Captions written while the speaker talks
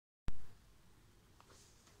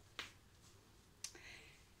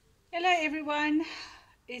Hello everyone,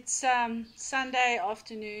 it's Sunday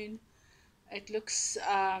afternoon. It looks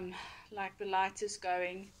like the light is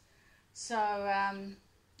going, so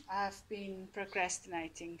I've been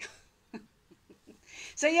procrastinating.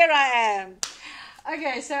 So here I am.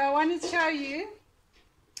 Okay, so I wanted to show you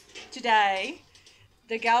today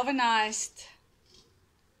the galvanized,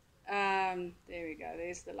 there we go,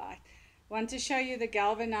 there's the light. I want to show you the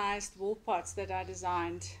galvanized wall pots that I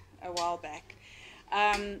designed a while back.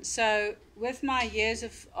 So with my years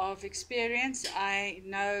of experience, I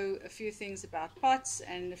know a few things about pots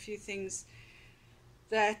and a few things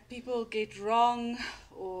that people get wrong,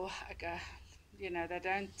 or they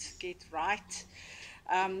don't get right.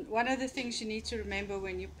 One of the things you need to remember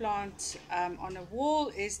when you plant on a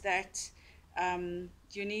wall is that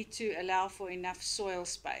you need to allow for enough soil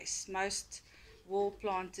space. Most wall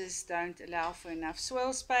planters don't allow for enough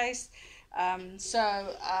soil space.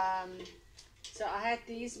 So I had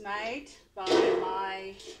these made by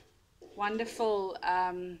my wonderful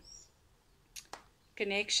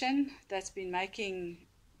connection that's been making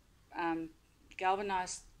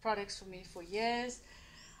galvanized products for me for years.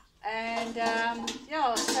 And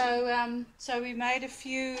so we made a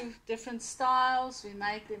few different styles. We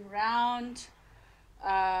made them round,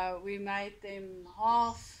 we made them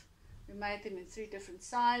half, we made them in 3 different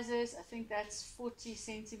sizes. I think that's 40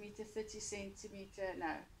 centimeter, 30 centimeter,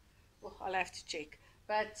 no. Well, I'll have to check,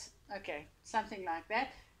 but okay, something like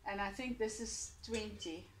that. And I think this is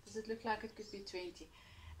 20. Does it look like it could be 20?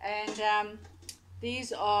 And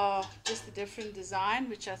these are just a different design,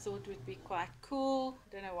 which I thought would be quite cool.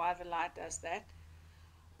 I don't know why the light does that,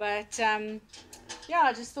 but yeah,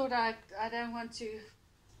 I just thought I don't want to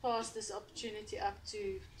pass this opportunity up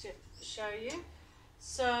to show you.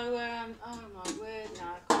 So oh my word, no,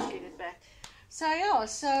 I can't get it back. So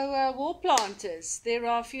yeah, wall planters. There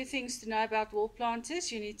are a few things to know about wall planters.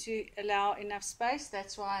 You need to allow enough space.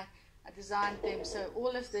 That's why I designed them so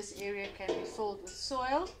all of this area can be filled with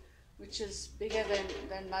soil, which is bigger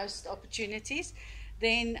than most opportunities.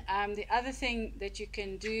 Then the other thing that you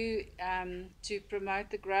can do to promote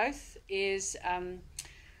the growth is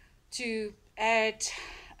to add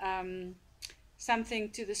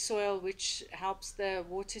something to the soil which helps the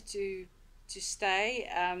water to stay.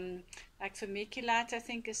 Like vermiculite, I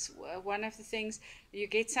think, is one of the things. You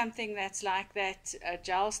get something that's like that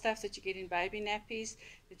gel stuff that you get in baby nappies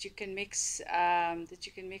that you can mix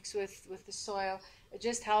with the soil. It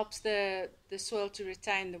just helps the soil to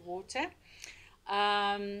retain the water.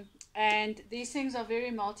 And these things are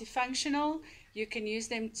very multifunctional. You can use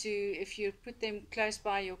them to, if you put them close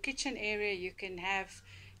by your kitchen area, you can have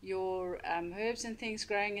your herbs and things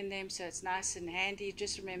growing in them, so it's nice and handy.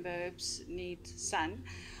 Just remember, herbs need sun,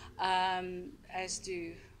 as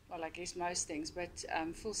do, well, I guess most things, but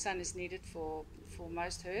full sun is needed for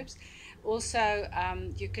most herbs. Also,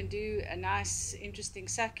 you can do a nice interesting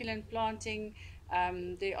succulent planting.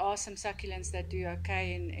 There are some succulents that do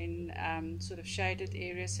okay in sort of shaded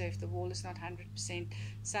areas, so if the wall is not 100%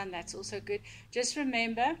 sun, that's also good. Just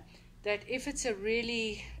remember that if it's a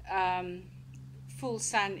really full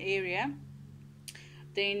sun area,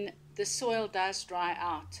 then the soil does dry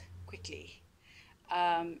out quickly,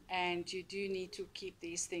 and you do need to keep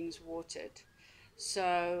these things watered.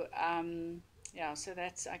 So yeah, so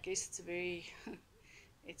that's, I guess it's a very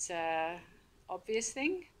it's a obvious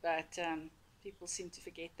thing, but people seem to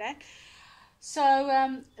forget that.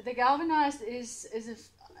 So the galvanized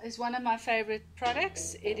is one of my favorite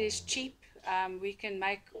products. It is cheap. We can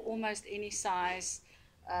make almost any size,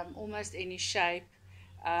 almost any shape.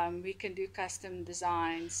 We can do custom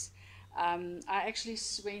designs. I actually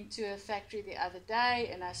went to a factory the other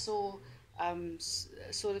day and I saw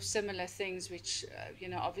sort of similar things, which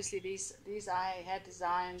obviously these I had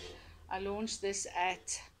designed. I launched this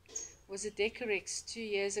at, was it Decorex 2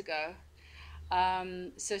 years ago.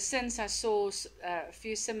 So since I saw a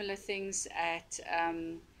few similar things at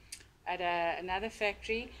another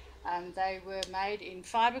factory, they were made in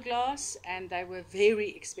fiberglass and they were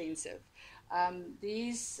very expensive.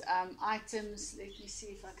 These items, let me see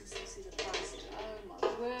if I can still see the price. Oh my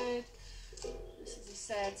word, this is a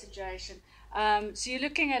sad situation. So you're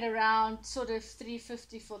looking at around sort of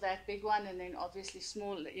 $350 for that big one, and then obviously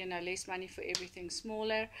small, less money for everything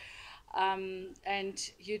smaller.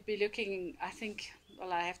 And you'd be looking, I think,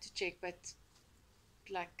 well, I have to check, but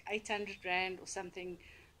like 800 Rand or something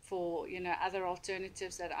for other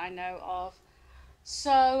alternatives that I know of.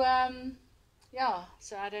 So yeah,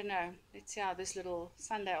 so I don't know. Let's see how this little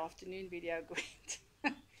Sunday afternoon video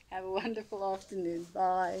went. Have a wonderful afternoon.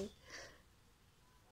 Bye.